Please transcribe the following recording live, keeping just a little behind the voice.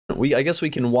I guess we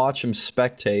can watch him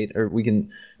spectate, or we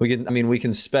can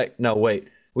no, wait.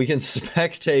 We can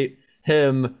spectate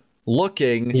him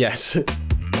looking. Yes.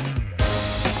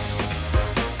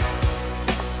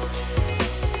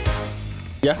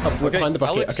 Yeah, we're behind the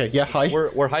bucket. Alex, okay, yeah, hi.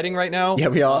 We're hiding right now. Yeah,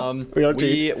 we are.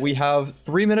 We have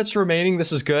 3 minutes remaining.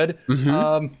 This is good.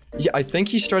 Yeah, I think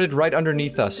he started right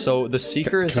underneath us. So the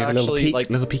seeker is actually like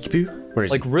little peekaboo. Where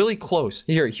is he? Really close.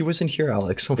 Here, he was in here,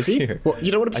 Alex. Over here. Well,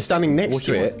 you don't want to be standing next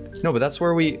to it. No, but that's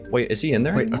where we. Wait, is he in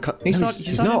there? Wait, I can't. He's not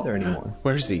in there anymore.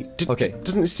 Where is he? Okay.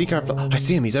 Doesn't the seeker have? I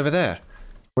see him. He's over there.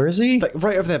 Where is he? Like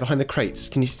right over there behind the crates.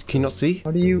 Can you not see?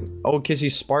 How do you? Oh, because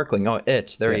he's sparkling. Oh,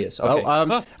 there he is. Okay.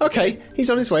 Oh, okay. He's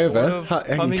on his way over. He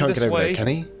can't get over there, can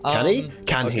he?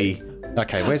 Can he?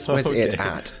 Okay. Where's it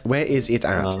at? Where is it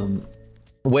at?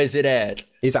 Where's it at?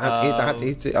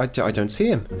 I don't see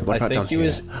him. What about down here?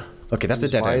 Okay, that's a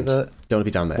dead end. Don't want to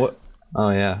be down there. What? Oh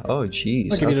yeah. Oh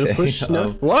jeez. I'll give you a little push. No.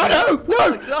 What?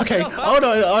 No. Okay. Oh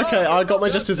no. Okay. I got my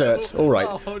just desserts. All right.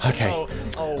 Okay.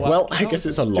 Oh, wow. Well, I guess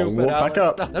it's a long walk back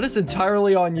up. That is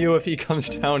entirely on you if he comes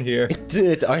down here. It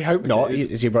did. I hope not.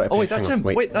 Is he right up here? Oh wait, that's him.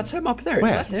 Wait, that's him up there.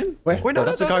 Where? Is that him? Where? Wait, no,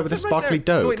 that's the guy with the sparkly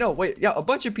dough. Wait, no, wait. Yeah, a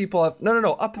bunch of people have. No,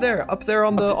 up there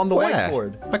on the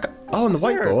whiteboard. Oh, on the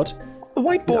whiteboard. The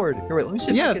whiteboard. Here, wait, let me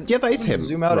see. Yeah, that is him.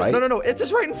 Zoom out. Right. No, it's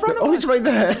just right in front of us. Oh, he's right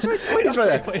there. He's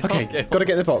right there. Okay, gotta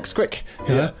get in the box, quick.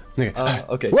 Yeah.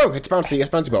 Okay. Whoa, it's bouncy. It's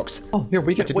bouncy box. Oh, here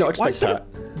we go. I did not expect that.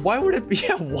 Why would it be?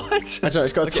 Yeah, what? I don't know.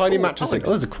 It's got a tiny mattress. Alex,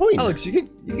 oh, there's a coin. Alex, you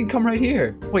can come right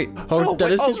here. Wait. Oh,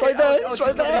 Dennis, he's right there. He's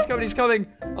right there. He's coming.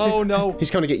 Oh no. He's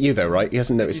coming to get you though, right? He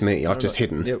hasn't noticed me. I've just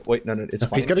hidden. Yeah, wait, no, it's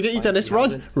fine. He's gonna get you, Dennis.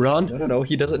 Run. No,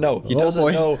 he doesn't know. He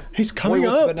doesn't know. He's coming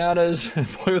up.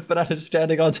 Boy with bananas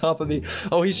standing on top of me.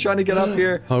 Oh, he's trying to get up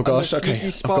here. Oh gosh. Okay.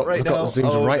 I've got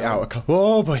zoomed right out.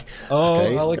 Oh boy.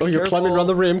 Okay. Alex, oh, you're climbing around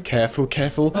the rim. Careful.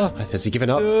 Has he given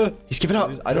up? He's given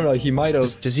up. I don't know. He might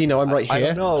have. Does he know I'm right here? I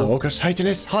don't know. Oh gosh. Hi,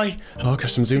 Dennis. Hi. Oh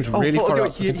gosh, I'm zoomed really far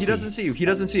out. He doesn't see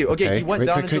you. Okay, he went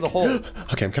down into the hole.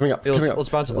 Okay, I'm coming up. Let's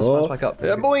bounce back up.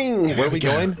 Boing. Where are we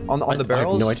going? On the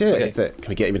barrels? I have no idea. Can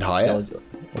we get even higher?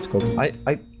 Let's go.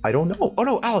 I don't know. Oh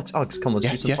no, Alex, come, let's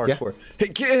do some parkour.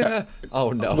 Yeah. Oh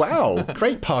no. Wow,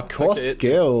 great parkour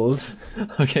skills.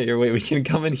 Okay, here, wait, we can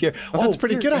come in here. Oh, that's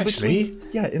pretty good actually.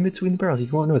 In between the barrels, you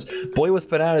won't notice. Boy with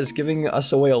bananas giving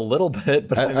us away a little bit,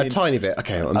 but a tiny bit.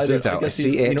 Okay, I'm zoomed out. I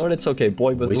see it. You know what? It's okay.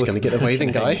 Boy with. He's gonna get the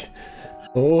waving guy.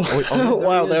 Oh,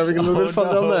 wow, there we go. A little bit of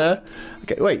fun down there.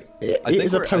 Okay, wait. It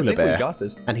is a polar bear. We got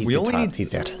this. And he's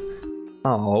dead.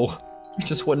 Oh. We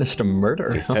just witnessed a murder.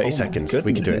 Okay, 30 seconds.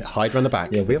 We can do it. Hide around the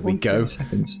back. Yeah, we have 30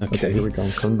 seconds. Okay, here we go.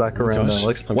 I'm coming back around,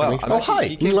 Alex. Wow. Oh,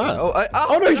 hi.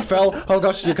 Oh, no, you fell. Oh,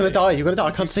 gosh, you're going to die.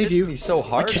 I can't save you. He's so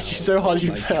hard. I kissed you so hard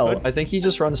you fell. I think he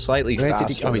just runs slightly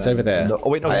faster. Oh, he's over there. Oh,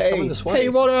 wait, no, he's coming this way. Hey,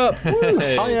 what up?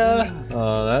 Hiya.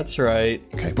 Oh, that's right.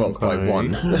 Okay, well, by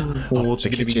one. The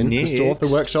kitchen, the store, the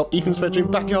workshop, Ethan's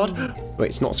bedroom, backyard. Wait,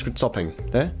 it's not stopping.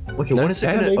 There? Okay, when is it?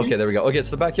 Okay, there we go. Okay, it's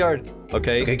the backyard.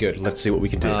 Okay. Okay, good. Let's see what we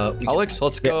can do. Alex,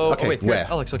 let's go. Okay, where?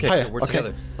 Alex, okay, we're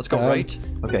together. Let's go right.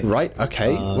 Okay. Right,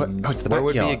 okay. It's the backyard. Where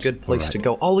would be a good place to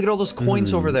go? Oh, look at all those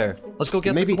coins over there. Let's go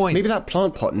get the coins. Maybe that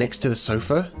plant pot next to the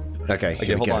sofa. Okay,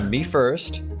 hold on. Me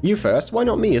first. You first? Why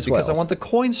not me as well? Because I want the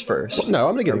coins first. What? No,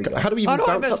 I'm gonna get the. How do we even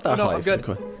bounce up that high? I'm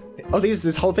good. Oh,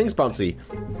 this whole thing's bouncy.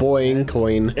 Boing,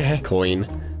 coin. No.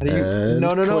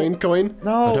 Coin.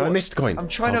 No. Oh, I missed coin. I'm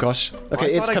trying to. Oh gosh.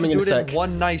 Okay, it's coming in a sec.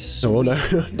 One nice. Oh no,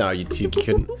 no, you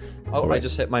couldn't. Oh, I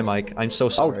just hit my mic. I'm so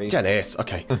sorry. Oh, Dennis.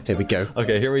 Okay, here we go.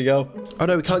 Okay, here we go. Oh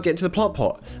no, we can't get into the plant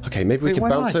pot. Okay, maybe we can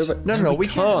bounce over. No, we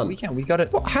can't. We got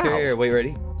it. What? How? Here, wait,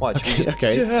 ready? Watch.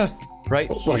 Okay. Right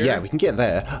here. Well, yeah, we can get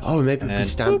there. Oh, maybe if we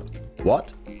stand.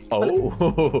 What? Oh.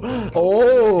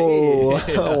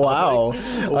 Oh. Wow.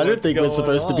 I don't think we're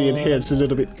supposed to be in here. It's a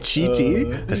little bit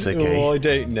cheaty. That's okay. Oh, I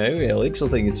don't know, Alex. I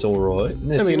think it's all right.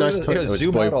 That'd be nice to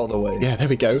zoom out all the way. Yeah, there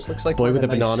we go. Looks like boy with the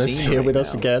bananas here with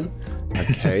us again.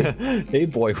 Okay. Hey,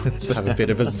 boy with. Let's have a bit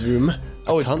of a zoom.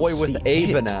 Oh, it's boy with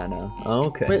a banana.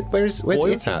 Okay. Where's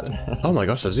it at? Oh my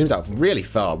gosh, I've zoomed out really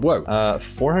far. Whoa.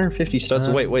 450 studs.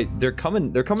 Wait. They're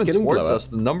coming towards us.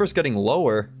 The number's getting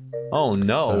lower. Oh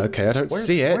no. Okay, I don't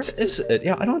see it. Where is it?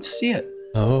 Yeah, I don't see it.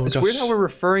 Oh, it's weird how we're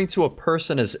referring to a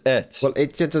person as it. Well,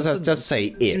 it does say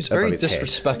it. Seems very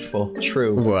disrespectful.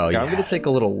 True. Well, yeah. I'm gonna take a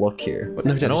little look here. But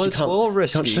no, Dennis, it's a little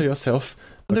risky. Can't show yourself.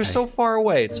 Okay. They're so far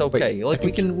away. It's okay. Like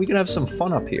we can have some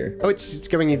fun up here. Oh, it's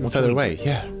going even further away.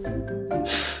 Yeah.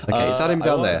 Okay, is that him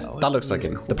down there? That looks like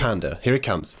him. The panda. Here he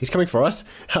comes. He's coming for us.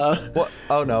 What?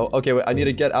 Oh no. Okay, wait. I need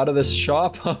to get out of this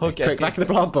shop. Okay. Quick, back in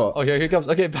the plant pot. Oh, here he comes.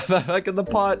 Okay, back in the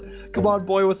pot. Come on,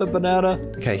 boy with a banana.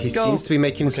 Okay, he seems to be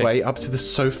making his way up to the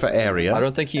sofa area. I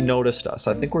don't think he noticed us.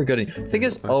 I think we're good. The thing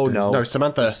is, oh no. No,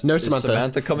 Samantha. No, Is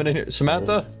Samantha coming in here?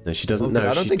 Samantha? No, she doesn't know.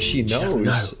 I don't think she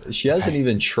knows. She hasn't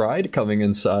even tried coming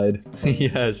inside.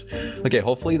 Yes. Okay,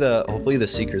 hopefully the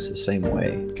Seeker's the same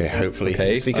way. Okay, hopefully.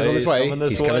 Okay. The Seeker's on his way.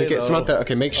 He's coming to get Samantha.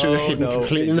 Okay, make sure you're hidden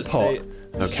completely in the pot.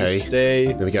 Okay,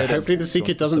 there we go. Hopefully the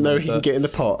Seeker doesn't know he can get in the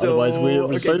pot, otherwise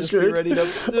we're so screwed. Oh, no, he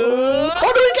get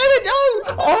it! No!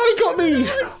 Oh, he got me!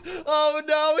 Oh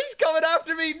no, he's coming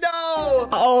after me! No!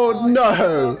 Oh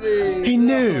no! He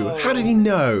knew! How did he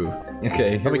know?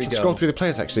 Okay, here we can scroll through the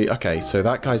players actually. Okay, so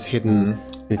that guy's hidden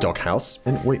in the doghouse.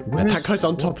 And wait, and that guy's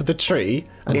on top of the tree,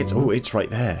 and it's right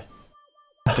there.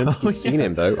 I don't think he's seen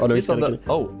him though. Oh no, he's he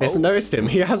hasn't noticed him.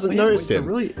 He hasn't noticed him.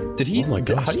 Really? Did he? Oh my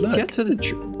gosh! How did he get to the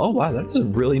tree? Oh wow, that is a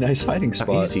really nice hiding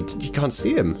spot. You can't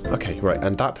see him. Okay, right,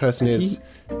 and that person is.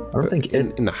 I don't think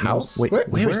in the house. Wait,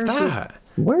 where is that?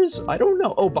 Where's I don't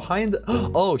know. Oh, behind the.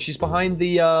 Oh, she's behind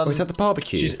the. Oh, is that the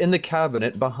barbecue? She's in the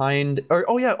cabinet behind. Or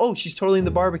oh yeah. Oh, she's totally in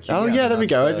the barbecue. Oh yeah, there we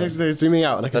go. They're zooming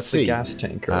out, and I can see. That's the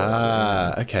gas tank.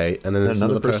 Okay. And then there's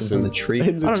another person in the tree.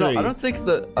 I don't know. I don't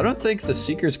think the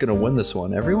Seeker's gonna win this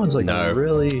one. Everyone's like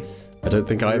really. I don't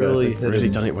think either. They've really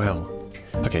done it well.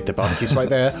 Okay, the barbecue's right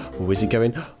there. Where's he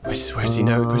going? Where's he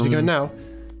now? Where's he going now?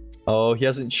 Oh, he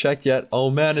hasn't checked yet.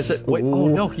 Oh man, is it? Wait, oh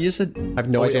no, he isn't. I have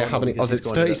no idea how many. Oh, there's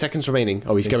 30 seconds remaining.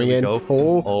 Oh, he's going in.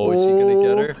 Oh, is he gonna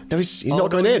get her? No, he's not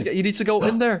going in. He needs to go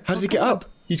in there. How does he get up?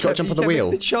 He's got to jump on the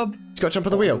wheel. He's got to jump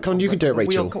on the wheel. Come on, you can do it,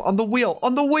 Rachel. On the wheel.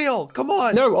 On the wheel. Come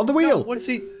on. No, on the wheel. What is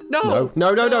he? No.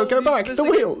 No. Go back. The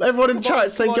wheel. Everyone in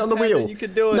chat saying get on the wheel. You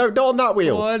can do it. No, not on that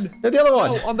wheel. No, the other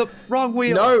one. No, on the wrong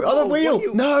wheel. No, other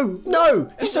wheel.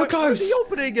 No. He's so close. The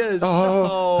opening is.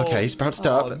 Oh. Okay, he's bounced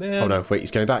up. Oh no, wait,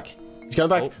 he's going back. He's going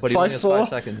back. 5, 4, 5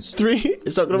 seconds. 3.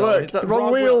 It's not gonna work. The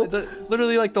wrong wheel.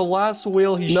 Literally, like the last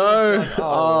wheel he. No.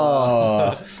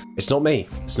 Oh. It's not me.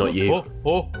 It's not you.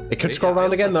 It could scroll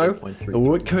around again though.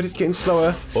 Oh, it could. It's getting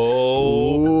slower.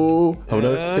 Oh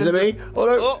no. Is it me? Oh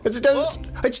no. Is it Dennis?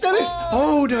 It's Dennis.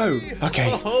 Oh no.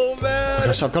 Okay. Oh man.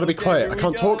 Gosh, I've got to be quiet. I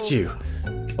can't talk to you.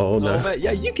 Oh no.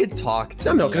 Yeah, you can talk to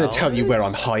me. I'm not going to tell you where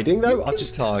I'm hiding though. I'll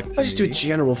just talk. I'll just do a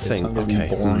general thing. I'm okay.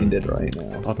 Blinded right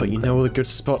now. Oh, but you know all the good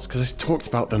spots because I talked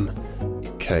about them.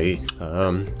 Okay.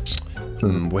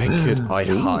 Where could I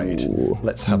hide?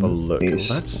 Let's have a look.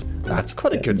 That's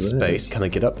quite a good space. Can I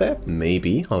get up there?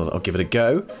 Maybe. I'll give it a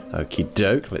go. Okie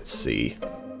doke. Let's see.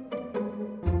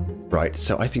 Right.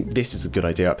 So I think this is a good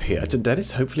idea up here.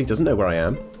 Dennis hopefully doesn't know where I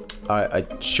am. I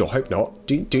sure hope not.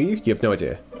 Do you? You have no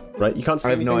idea. Right, you can't see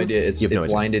anything? I have no idea. It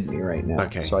blinded me right now.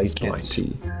 Okay, so I can't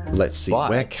see. Let's see.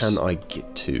 Where can I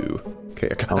get to? Okay.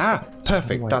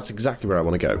 Perfect. That's exactly where I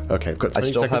want to go. Okay, I've got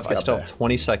 20 seconds. I still have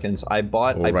 20 seconds. I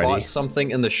bought something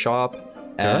in the shop,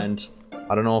 and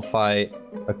I don't know if I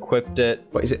equipped it.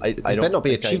 What is it? It better not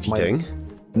be a cheaty thing.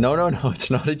 No,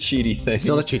 it's not a cheaty thing. It's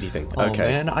not a cheaty thing. Okay. Oh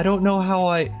man, I don't know how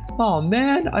I. Oh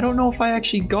man, I don't know if I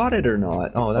actually got it or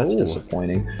not. Oh, that's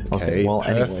disappointing. Okay, well,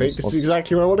 perfect. This is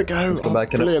exactly where I want to go. Let's go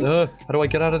back and. How do I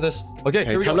get out of this? Okay,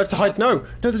 here we time go. left to hide. No,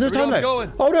 there's no time left.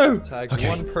 Oh no. Tag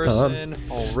one person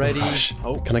already.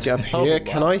 Can I get up here?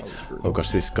 Can I? Oh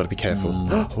gosh, this has got to be careful.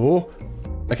 Oh.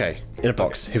 Okay, in a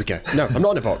box. Here we go. No, I'm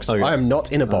not in a box. Okay. I am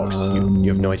not in a box. You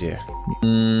have no idea. I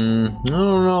don't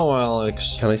know,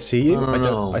 Alex. Can I see you? I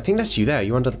don't. I think that's you there.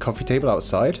 You under the coffee table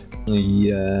outside?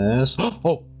 Yes.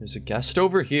 Oh, there's a guest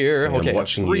over here. Okay, I'm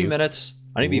watching 3 minutes.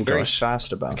 I need to be very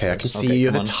fast about this. Okay, I can see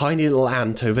you. The tiny little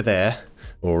ant over there.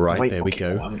 All right, there we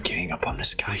go. I'm getting up on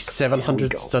this guy.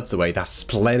 700 studs away. That's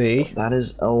plenty. That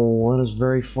is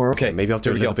very far. Okay, maybe I'll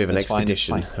do a little bit of an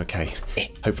expedition. Okay.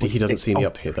 Hopefully he doesn't see me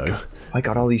up here though. I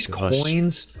got all these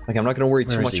coins. Like I'm not gonna worry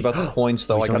too much about the coins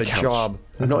though. I got a job.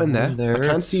 I'm not in there. I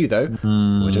can see you though.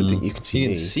 I don't think you can see me. You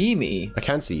can see me. I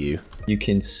can see you. You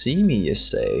can see me, you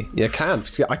say? Yeah, I can.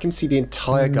 I can see the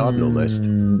entire garden almost.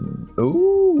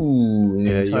 Ooh.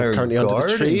 You're currently under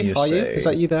the tree, are you? Is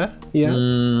that you there?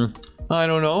 Yeah. I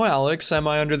don't know, Alex. Am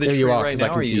I under the tree right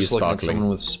now? Or are you just looking at someone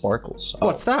with sparkles?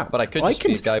 What's that? But I could just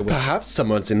be a guy with... Perhaps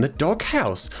someone's in the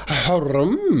doghouse.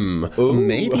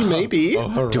 Maybe.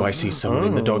 Do I see someone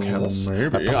in the doghouse?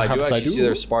 Maybe. I do actually see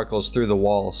their sparkles through the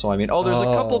wall. So I mean, there's a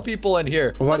couple people in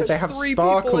here. Why did they have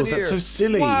sparkles? That's so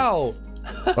silly. Wow.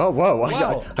 Oh,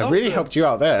 whoa. I really helped you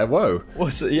out there. Whoa.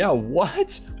 Yeah,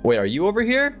 what? Wait, are you over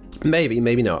here?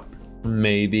 Maybe not.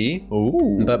 Maybe.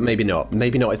 Ooh. But maybe not.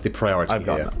 Maybe not is the priority I've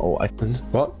got here. Oh,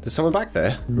 What? There's someone back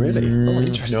there? Really? Oh,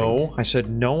 interesting. No, I said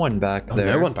no one back there.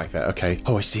 No one back there. Okay.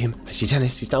 Oh, I see him. I see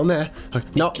Dennis. He's down there. Oh,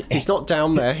 no, he's not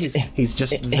down there. He's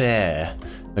just there.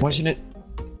 Okay. Wasn't it?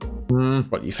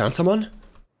 What? You found someone?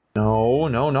 No,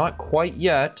 not quite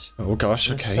yet. Oh gosh.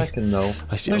 A Okay. second though.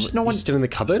 I see. There's no one still in the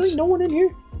cupboard. No one in here.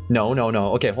 No.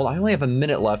 Okay, hold on. I only have a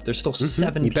minute left. There's still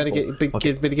 7 You people.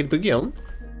 better get boogie on.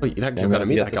 Wait, you're I'm gonna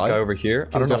meet get that this guy. guy over here.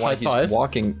 I don't know why he's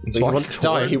walking. He wants to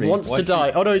die. He wants to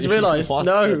die. Oh no, he's realised.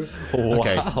 No.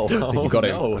 Okay. You got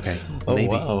him. Okay. Maybe.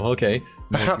 Oh wow. Okay.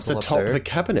 Perhaps atop the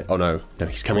cabinet. Oh no,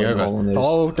 he's coming over. Oh No!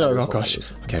 Oh gosh.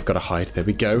 Okay, I've got to hide. There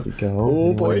we go.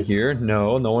 Oh boy. Here.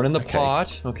 No one in the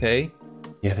pot. Okay.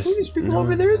 Yeah, there's these people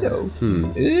over there though.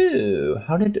 Ew.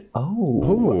 How did?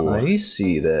 Oh, I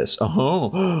see this.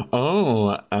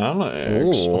 Oh,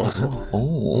 Alex.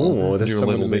 Oh, there's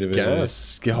someone in the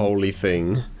gas holy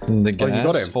thing. The gas you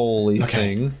got him. holy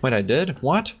thing. Wait, I did?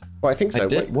 What? Well, I think so.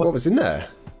 Wait, what was in there?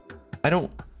 I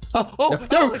don't. No,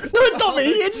 it's not me!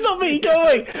 It's not me! Go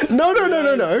away! No, not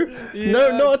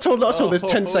at all, not at all. There's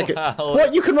 10 seconds.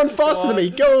 What? You can run faster than me!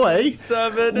 Go away!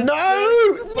 7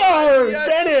 No,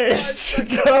 Dennis!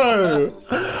 Go!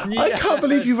 I can't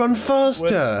believe you run faster!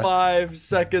 With 5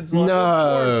 seconds left. No!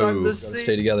 Of course, I'm the same.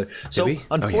 Stay together. So,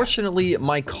 unfortunately,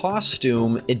 my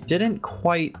costume, it didn't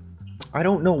quite... I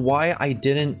don't know why I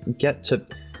didn't get to...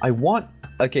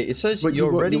 Okay, it says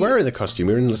you're already... You're wearing the costume.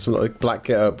 You're in some like black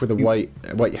with a white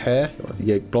hair,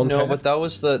 blonde hair. No, but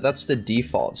that's the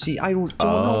default. See, I don't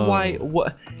know why.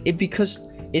 Because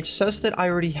it says that I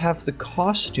already have the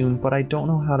costume, but I don't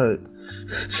know how to.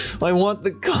 I want the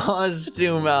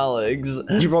costume, Alex.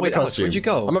 You brought the costume. Alex, where'd you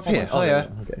go? I'm up here. Oh yeah.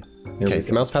 Okay. Okay, is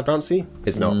the mouse pad bouncy?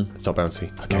 It's not. It's not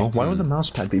bouncy. Okay. No, why would the mouse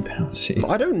pad be bouncy?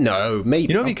 I don't know.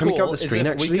 Maybe. You know, can we go up the screen?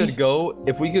 Actually,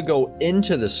 if we could go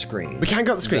into the screen. We can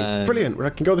go up the screen. Brilliant.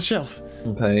 I can go on the shelf.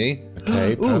 Okay.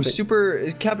 Okay. Ooh,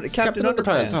 super Captain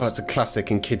Underpants. Oh, it's a classic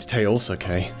in kids' tales.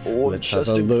 Okay. Oh, let's just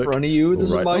have a look. in front of you.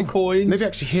 This is my coins. Maybe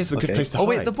actually here's a good place to hide. Oh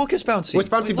wait, the book is bouncy. Oh, it's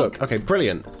bouncy book. Okay,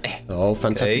 brilliant. Oh,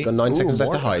 fantastic. Got 9 seconds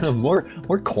left to hide. More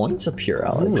coins up here,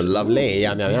 Alex. Ooh, lovely.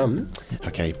 Yum, yum, yum.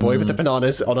 Okay, boy with the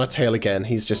bananas on our tail again.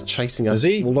 He's just chasing us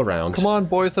all around. Come on,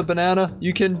 boy with the banana.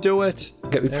 You can do it.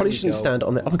 Okay, we probably shouldn't stand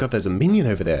on there. Oh my god, there's a minion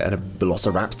over there, and a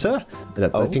velociraptor,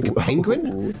 and I think a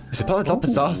penguin. It's a lot of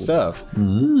bizarre stuff.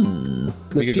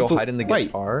 We could go hide in the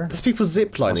guitar. There's people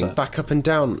ziplining back up and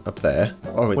down up there.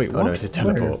 Oh, wait, no, it's a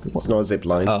teleport. It's not a zip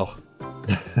line. Oh.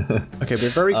 Okay, we're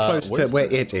very close to where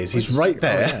it is. He's right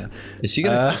there. Oh, yeah. Is he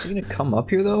gonna come up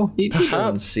here though? He Perhaps.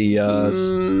 doesn't see us.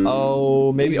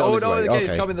 Oh, maybe. Oh no, okay,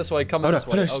 he's coming this way. Coming this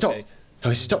way. No, stop. No,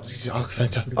 he stops. Oh,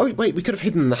 fantastic. Oh, wait, we could have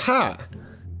hidden the hat.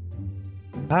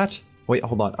 Hat? Wait,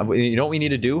 hold on. You know what we need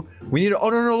to do? We need to... Oh,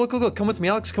 no, look. Come with me,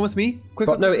 Alex. Come with me.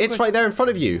 Quick. No, it's right there in front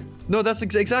of you. No, that's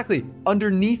exactly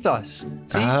underneath us.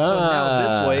 See? So now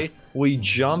this way, we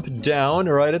jump down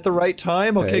right at the right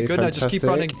time. Okay, good. Now just keep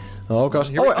running. Oh, gosh.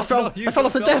 I fell off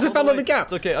the desk. I fell on the gap.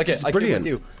 It's okay. I came with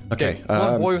you. Okay. Come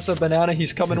on, boy with the banana.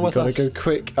 He's coming with us. Gotta go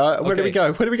quick. Where do we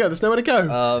go? There's nowhere to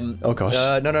go. Oh, gosh.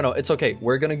 No. It's okay.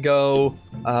 We're gonna go...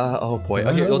 oh, boy.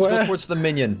 Okay, let's go towards the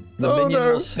minion. The minion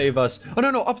will save us. Oh,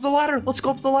 no. Up the ladder. Let's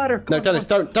go up the ladder. No, Dennis,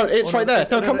 don't. It's right there.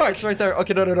 No, come back. It's right there.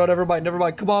 Okay, no. Never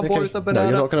mind. Come on, boy with the banana.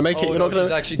 No, you're not gonna make it. You're not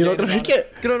gonna make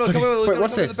it. No, come on. Wait,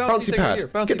 what's this? Bouncy pad.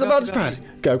 Get the bouncy pad.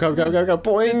 Go.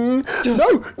 Boing.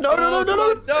 No.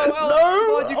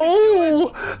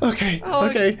 Oh. Okay. Oh,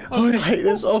 I hate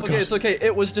this. Oh, gosh. Okay, it's okay.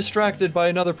 It was distracted by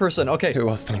another person. Okay. It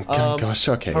was. Thank gosh.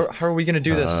 Okay. How are we gonna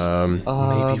do this?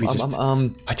 Maybe we just.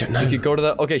 I don't know. We could go to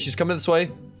the. Okay, she's coming this way.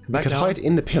 We could hide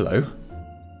in the pillow.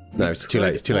 No, it's too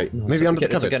late. Maybe under the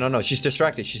cupboard. No. She's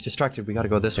distracted. We gotta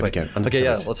go this way. Okay,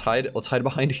 yeah. Let's hide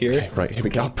behind here. Okay, right. Here we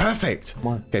go. Perfect. Come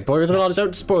on. Okay, boy with the banana.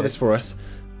 Don't spoil this for us.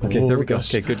 Okay, there we go.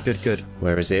 Okay, good.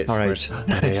 Where is it? All right.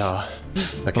 There they are.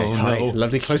 Okay, hi.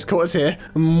 Lovely close quarters here.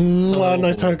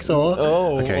 Nice hugs.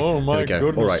 Okay, my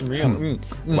goodness. All right.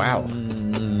 Wow.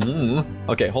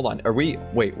 Okay, hold on.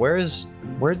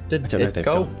 Where did it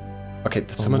go? Okay,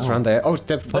 someone's around there. Oh,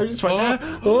 they're just right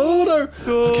there. Oh, no.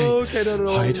 Okay,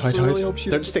 no. Hide.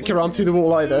 Don't stick your arm through the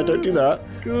wall either. Don't do that.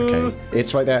 Okay,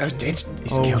 it's right there. It's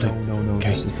killed it. No.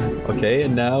 Okay. Okay,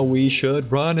 and now we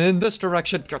should run in this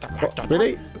direction.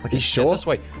 Really? Are you sure? This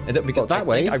way. And because that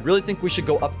way? I really think we should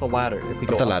go up the ladder. If we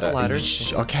go up the ladder.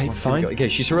 Okay, fine. Okay,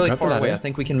 she's really far away. I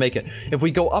think we can make it. If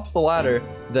we go up the ladder,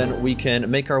 then we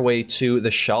can make our way to the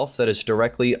shelf that is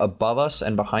directly above us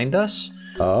and behind us.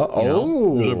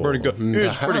 Oh, it's pretty good.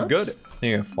 It's pretty good.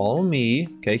 Here, follow me.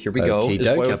 Okay, here we go. Is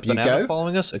boy with banana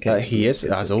following us? Okay. He is,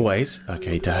 as always.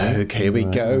 Okay, here we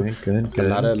go. Right, good.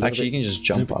 Actually, you can just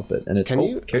jump up it, and it's. Can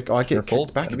you? I get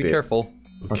kicked back a bit. Be careful.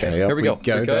 Okay, here we go.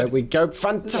 There we go.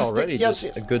 Fantastic. Already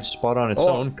just a good spot on its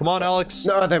own. Come on, Alex.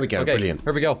 No, there we go. Okay, brilliant.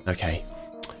 Here we go. Okay.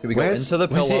 Here we go. Into the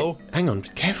pillow. Hang on,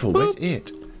 careful. Where's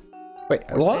it? Wait,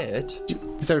 what?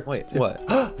 Is there... Wait, what?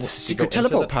 The secret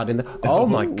teleport pad in the... Oh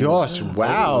my gosh,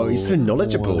 wow, he's so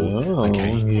knowledgeable. Wow,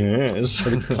 okay. Yes. So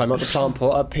we can climb up the plant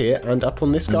pot up here and up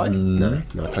on this guy? No,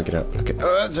 I can't get up. Okay.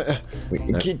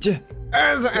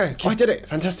 I did it.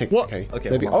 Fantastic. What? Okay. Okay.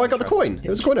 Maybe. Oh, I got the coin. There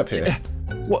was a coin up here.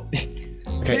 What?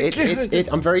 Okay,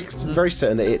 I'm very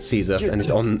certain that it sees us and is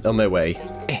on their way.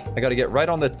 I gotta get right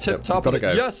on the top of it.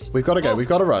 Yes. We've got to go. We've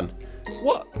got to run.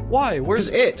 What? Why? Where's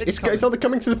it? It's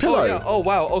coming to the pillow. Oh, yeah. Oh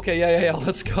wow. Okay. Yeah.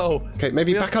 Let's go. Okay,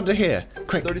 maybe back under here.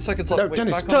 Quick. 30 seconds left. No,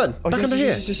 Dennis, turn. Back under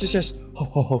here. Yes.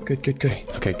 Oh, good.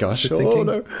 Okay, gosh. Good thinking.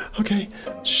 No. Okay.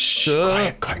 Shh.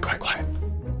 Quiet.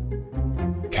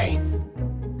 Okay.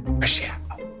 Where's she at?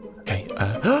 Okay.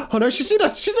 Oh no, she's seen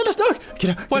us. No.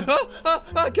 Get out. What? Oh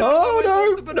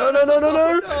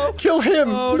no. Kill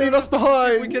him. Leave us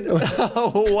behind.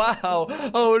 Oh wow.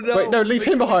 Oh no. Wait, no, leave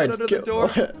him behind. Go the door.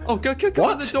 Oh, go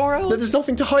what? the door, Alex. There's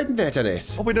nothing to hide in there,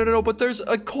 Dennis. Oh wait, no, but there's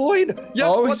a coin.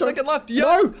 Yes, 1 second left.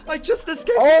 Yes. No. I just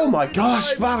escaped. Oh my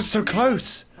gosh. Wow, so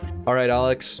close. All right,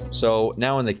 Alex. So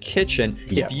now in the kitchen,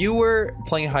 if you were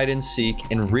playing hide and seek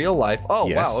in real life, wow,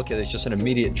 okay, there's just an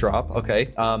immediate drop.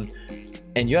 Okay,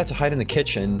 and you had to hide in the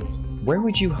kitchen. Where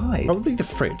would you hide? Probably the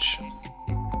fridge.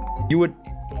 You would.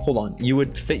 Hold on. You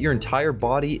would fit your entire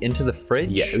body into the fridge?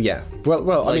 Yeah. Well.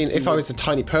 Like, I mean, if I was a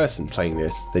tiny person playing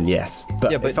this, then yes.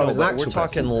 But if I was an actual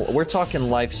person, we're talking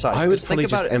life size. I would probably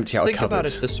just empty out a cupboard. Think about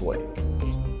it this way.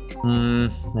 I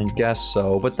guess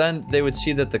so. But then they would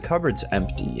see that the cupboard's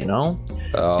empty, you know?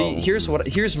 See, here's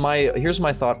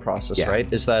my thought process, right?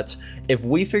 Is that if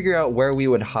we figure out where we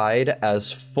would hide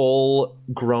as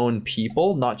full-grown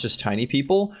people, not just tiny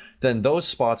people, then those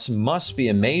spots must be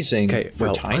amazing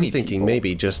for tiny I'm thinking people.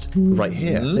 maybe just right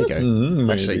here. There you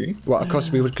go. Actually, well, of course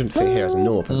we couldn't fit here as a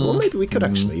normal person. Well, maybe we could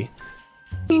actually.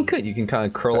 You can kind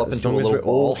of curl up into a little ball. As long as we're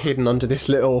all hidden under this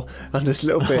little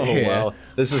bit here. Wow,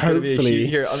 this is going to be a huge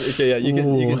here. Okay, yeah, you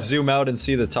can zoom out and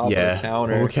see the top of the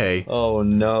counter. Okay. Oh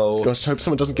no. Gosh, hope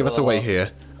someone doesn't give us away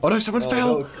here. Oh no, someone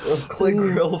fell. No. Clay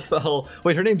Grill fell.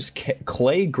 Wait, her name's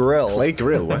Clay Grill. Clay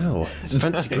Grill. Wow, it's a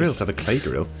fancy grill to have a clay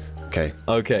grill. Okay.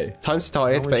 Okay. Time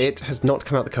started, but it has not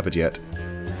come out the cupboard yet.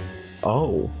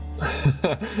 Oh.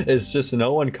 It's just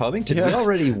no one coming? Did we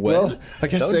already win? Well, I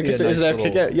guess it is an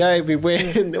epic game. Yay, we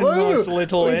win! Woo! We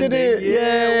did it!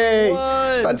 Yay!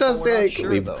 Fantastic!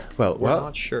 We're not sure, we're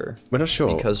not sure. We're not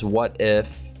sure. Because what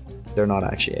if they're not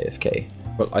actually AFK?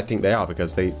 Well, I think they are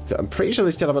because I'm pretty sure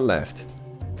they still haven't left.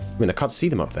 I mean, I can't see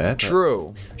them up there.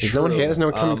 True. There's no one here. There's no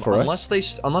one coming for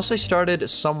us. Unless they started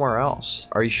somewhere else.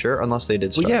 Are you sure? Unless they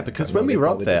did. Well, yeah, because when we were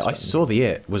up there, I saw the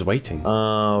it was waiting.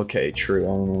 Okay,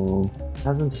 true.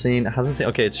 Hasn't seen.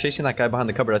 Okay, it's chasing that guy behind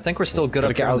the cupboard. I think we're still good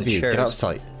up here on the chairs. Get out of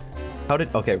sight.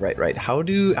 Okay, right. How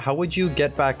would you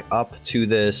get back up to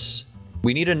this?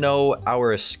 We need to know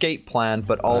our escape plan,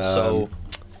 but also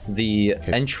the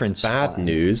entrance. Bad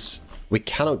news. We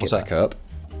cannot get back up.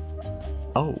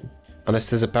 Oh.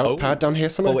 Unless there's a bounce pad down here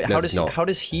somewhere. Oh wait, how does he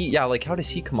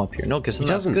come up here? No, because he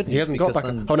doesn't. He hasn't got back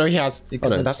up. Oh no, he has. Oh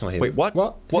no, that's not him. Wait, what?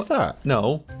 What's that?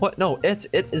 No. What? No, it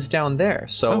is down there.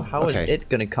 So how is it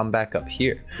gonna come back up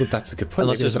here? Well, that's a good point.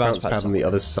 Unless there's a bounce pad on the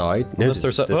other side. No,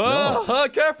 there's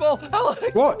not. Careful, Alex!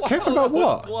 What? Careful about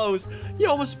what? Close. You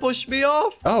almost pushed me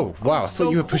off. Oh wow! I thought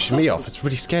you were pushing me off. I was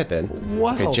really scared then.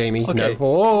 Wow. Okay, Jamie. No.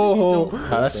 Oh,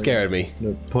 that scared me.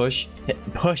 No, push.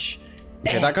 Push.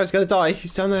 Okay, that guy's gonna die.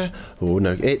 He's down there. Oh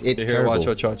no, it's terrible.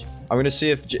 Watch. I'm gonna see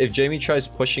if Jamie tries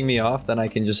pushing me off, then I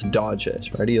can just dodge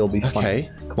it. Ready? It'll be fun. Okay.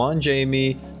 Come on,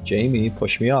 Jamie. Jamie,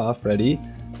 push me off. Ready?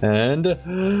 And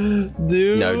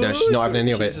no, she's not having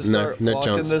any of it. No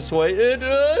chance. This way. It's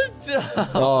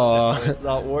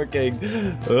not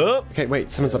working. Okay, wait.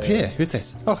 Someone's up here. Who's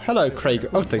this? Oh, hello, Craig.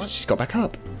 Oh, she's got back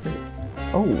up.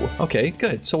 Oh, okay,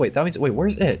 good. So wait, that means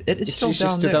where's it? It's still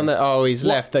down there. Down there. Oh, he's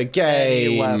left the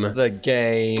game. He left the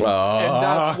game. And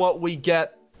that's what we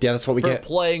get. Yeah, that's what we get. For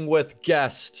playing with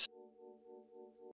guests.